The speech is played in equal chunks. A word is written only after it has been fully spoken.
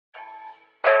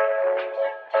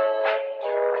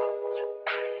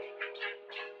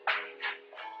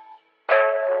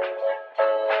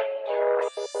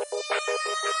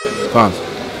Pons,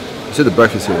 you said the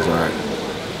breakfast here was alright.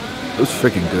 It was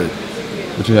freaking good.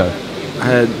 What you have? I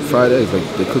had fried eggs, like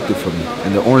they cooked it for me,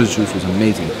 and the orange juice was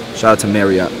amazing. Shout out to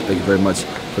Marriott, thank you very much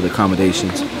for the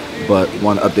accommodations. But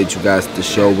want to update you guys, the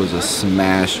show was a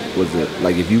smash. Was it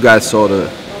like if you guys saw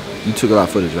you took a lot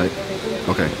of footage, right?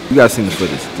 Okay, you guys seen the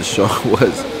footage. The show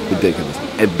was ridiculous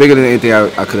and bigger than anything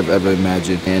I could have ever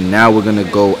imagined. And now we're gonna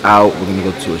go out. We're gonna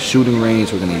go to a shooting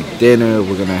range. We're gonna eat dinner.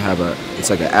 We're gonna have it's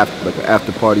like an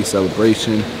after party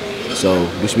celebration. So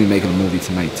we should be making a movie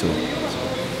tonight too. So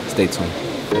stay tuned.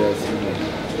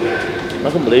 I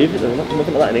can't believe it. There's nothing like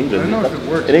that in England. I don't know if it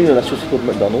works. In England, that's just called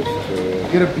McDonald's. So.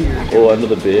 Get a beer. Or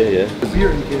another beer, yeah. A beer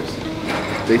in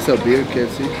KFC. They sell beer at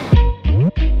KFC?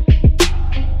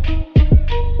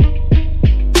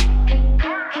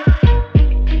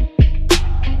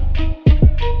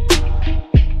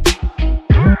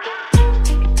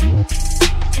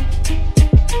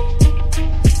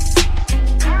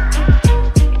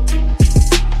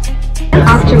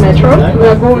 After metro, we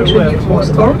are going to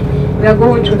Moscow. We are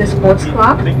going to the sports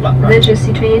club that is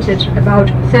situated about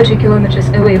 30 kilometers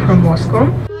away from Moscow.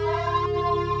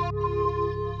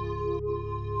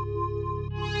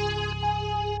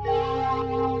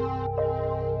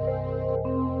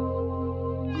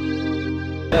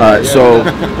 Alright, so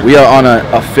we are on an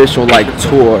official like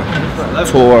tour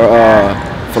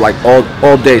for like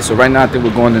all day. So right now I think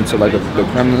we're going into like the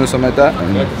Kremlin or something like that,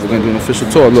 and we're gonna do an official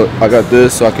tour. Look, I got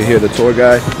this so I can hear the tour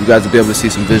guy. You guys will be able to see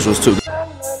some visuals too.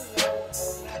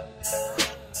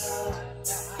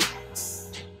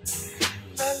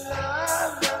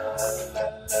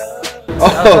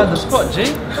 Outside the spot,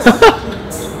 G.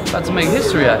 About to make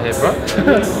history out here, bro.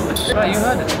 Right, you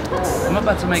heard it. I'm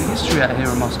about to make history out here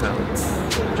in Moscow.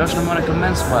 Josh and Monica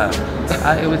Menswear,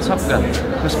 out here with Top Gun,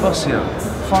 Chris Bossio,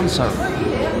 Fonso,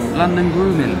 London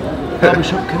Grooming,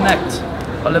 Barbershop Connect,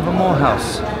 Oliver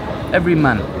Morehouse, every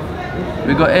man.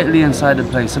 We got Italy inside the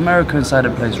place, America inside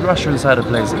the place, Russia inside the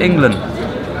place, England.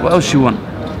 What else you want?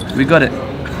 We got it.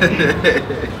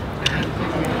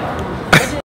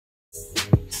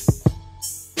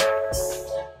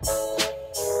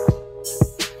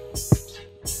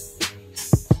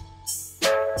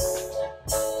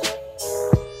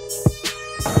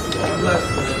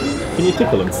 Can you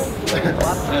tickle them?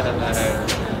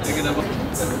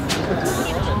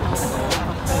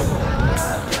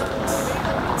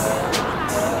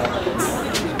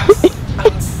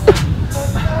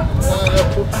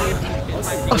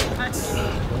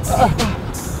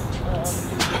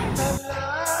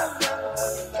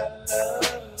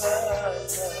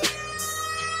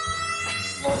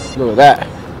 Look at that.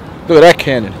 Look at that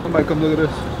cannon. Somebody come look at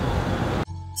this.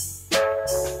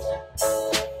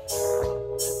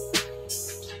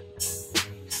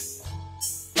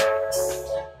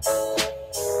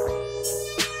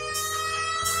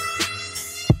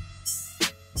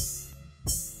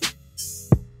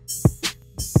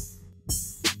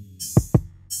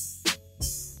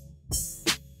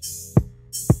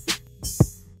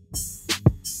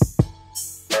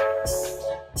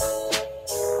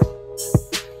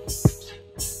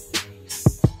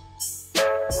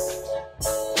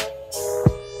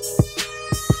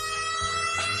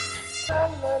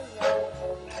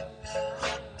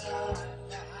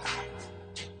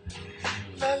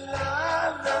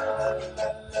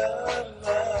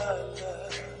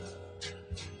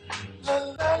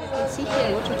 See here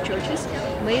a lot of churches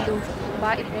made of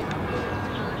by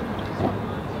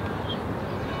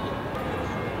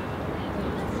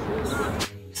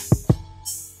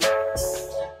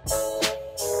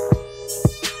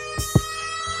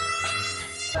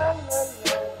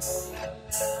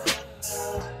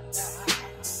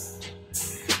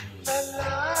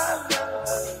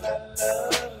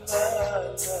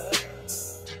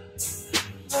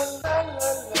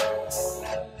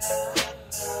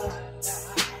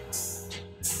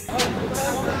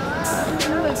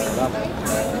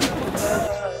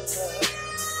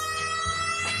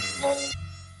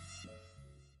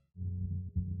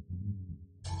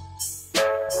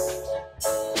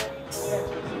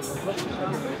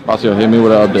Bossio, hit me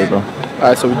with an update, bro.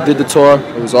 Alright, so we did the tour.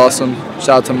 It was awesome. Shout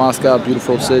out to Moscow,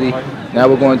 beautiful city. Now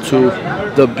we're going to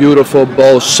the beautiful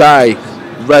Bolshoi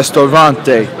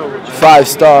Restaurante. 5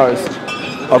 stars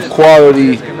of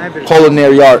quality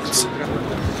culinary arts.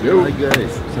 Yo. Hi,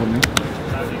 guys.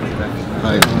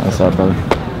 Hi. What's up, brother?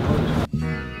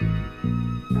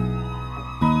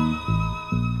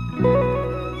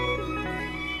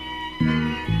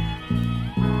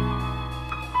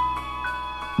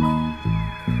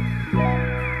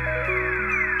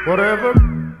 Whatever.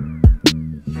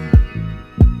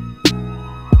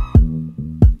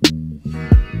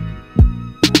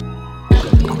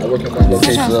 This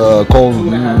is called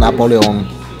Napoleon.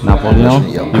 Napoleon?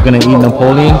 Yeah. You're gonna eat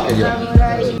Napoleon?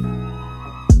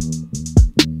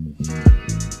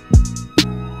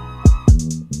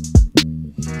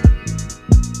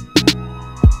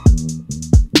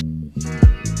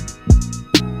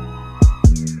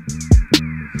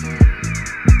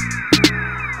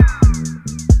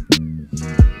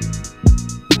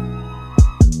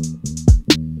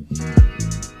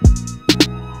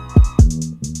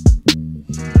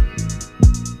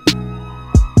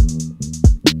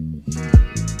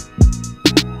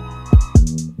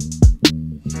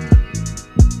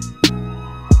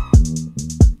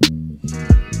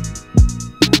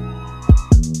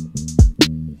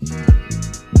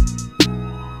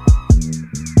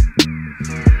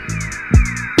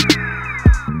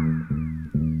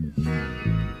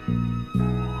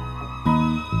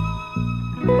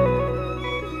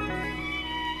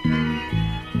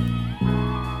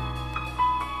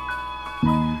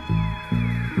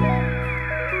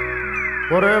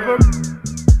 Whatever.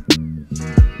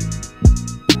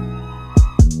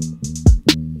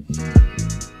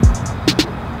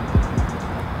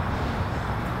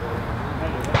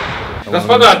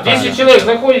 Господа, 10 человек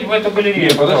заходит в эту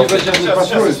галерею. Сейчас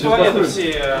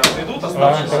все идут,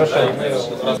 оставшиеся.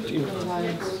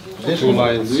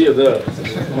 Две, да.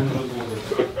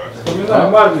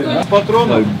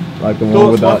 патронов,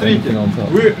 то смотрите,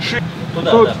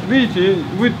 вы видите,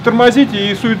 вы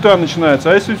тормозите и суета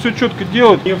начинается. А если все четко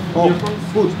делать, вот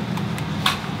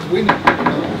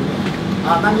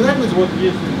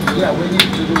есть.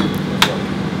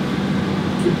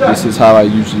 This is how I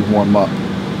usually warm up.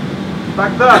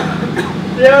 Тогда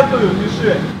пятую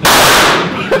мишень.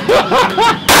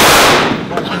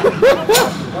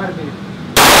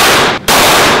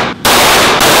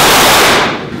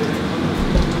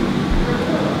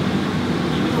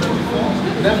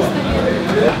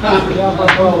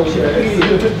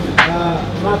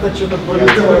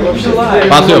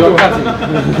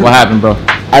 What happened, bro?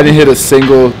 I didn't hit a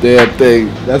single damn thing.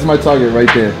 That's my target right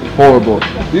there. Horrible.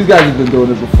 These guys have been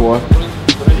doing it before.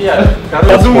 That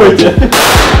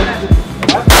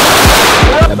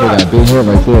big got a big head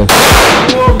right there.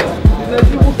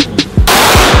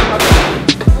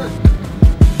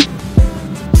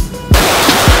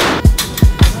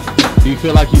 Do you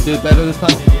feel like you did better this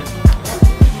time?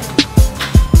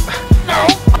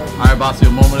 Alright, bossy, a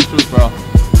moment of truth, bro.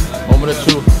 Moment of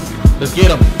truth. Let's get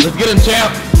him. Let's get him,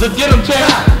 champ. Let's get him, champ.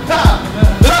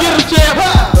 Let's get him, champ.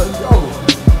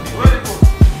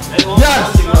 Yes.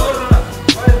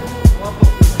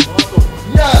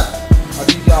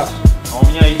 А у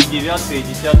меня и 9, и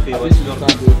 10, и 8.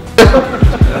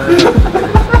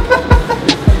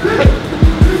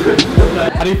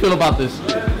 How do you feel about this?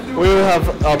 We all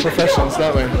have our professions,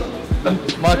 don't we?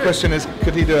 My question is,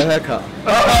 could he do a haircut?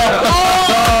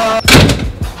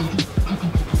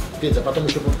 Петя, а потом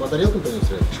еще по тарелкам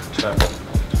принесли?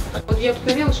 Вот я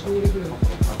тарелочку не люблю.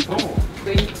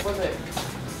 Да и не попадаю.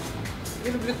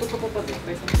 Я люблю только попадать,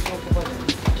 поэтому попадаю.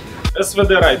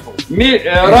 СВД rifle.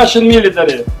 Russian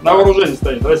military. На вооружении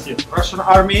стоит, Россия. Russian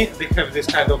army, they have this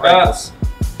kind of rifles.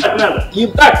 Так надо.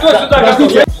 Так, кто сюда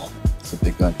готов? It's a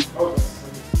big gun.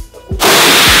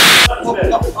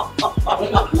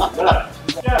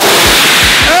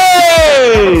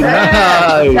 Hey!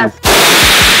 Nice!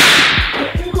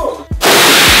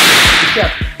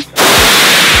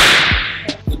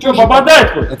 Что,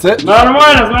 попадать хоть? That's it?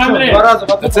 Нормально, смотри.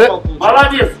 That's it?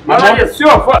 Молодец, молодец, все.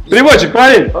 Приводчик,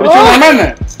 проверь. Причем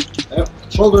нормально?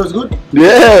 Shoulder is good?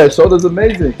 Yeah, shoulder's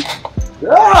amazing.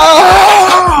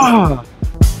 Ah!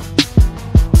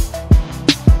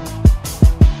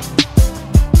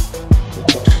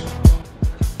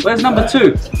 Where's number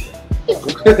 2?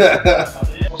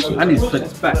 I need to put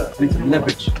this back. I need to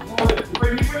leverage.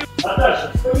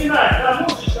 Наташа, вспоминай, там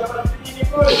мушечка под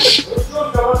передней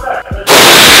ручонка вот так.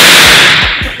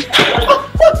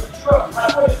 Ручок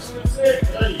находит свою цель,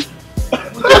 подожди.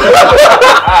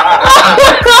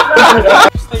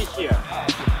 Stay here.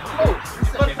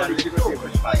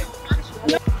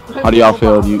 How do y'all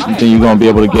feel? You think you're going to be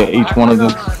able to get each one of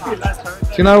them?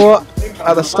 Do you know what?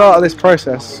 At the start of this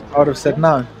process, I would have said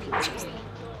no.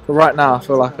 But right now, I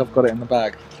feel like I've got it in the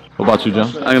bag. What about you, John?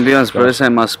 I'm gonna be honest, bro. This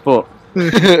ain't my sport.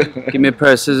 Give me a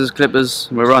pair of scissors, clippers,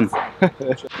 we're on.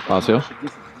 Marcel?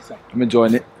 I'm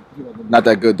enjoying it. Not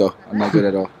that good though. I'm not good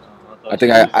at all. I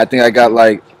think I got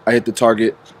like I hit the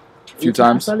target a few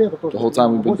times the whole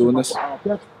time we've been doing this.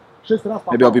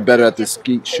 Maybe I'll be better at the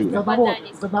skeet shooting.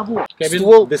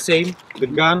 Ствол the same, the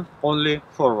gun only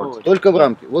forward. Только в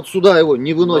рамке. Вот сюда его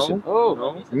не выносим.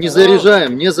 Не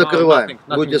заряжаем, не закрываем.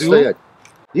 Будете стоять.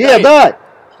 Дай!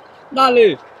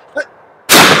 Дали!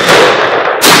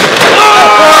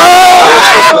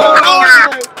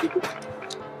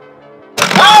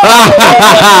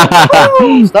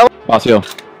 Bacio,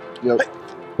 Yep.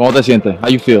 ¿cómo te sientes? How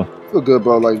you feel? I feel good,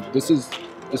 bro. Like this is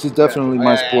definitely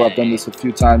my sport. I've done this a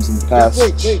few times in the past.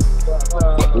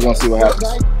 We're gonna see what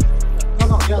happens.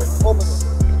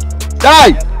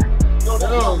 Die! No.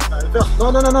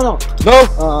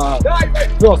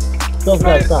 No? Those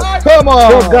guys start. Come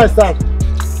on! Those guys start.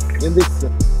 In this.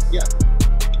 Yeah.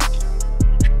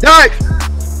 Die!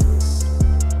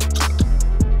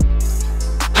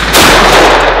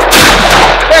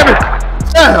 Damn it!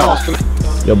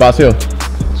 Damn! Yo, Bacio.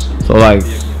 So like,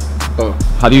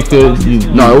 how do you feel?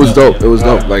 No, it was dope. It was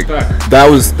dope. Like that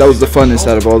was the funnest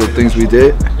out of all the things we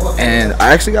did, and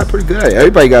I actually got pretty good at it.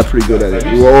 Everybody got pretty good at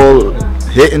it. We were all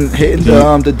hitting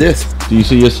the disc. Do you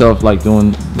see yourself like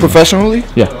doing professionally?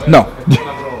 Yeah. No.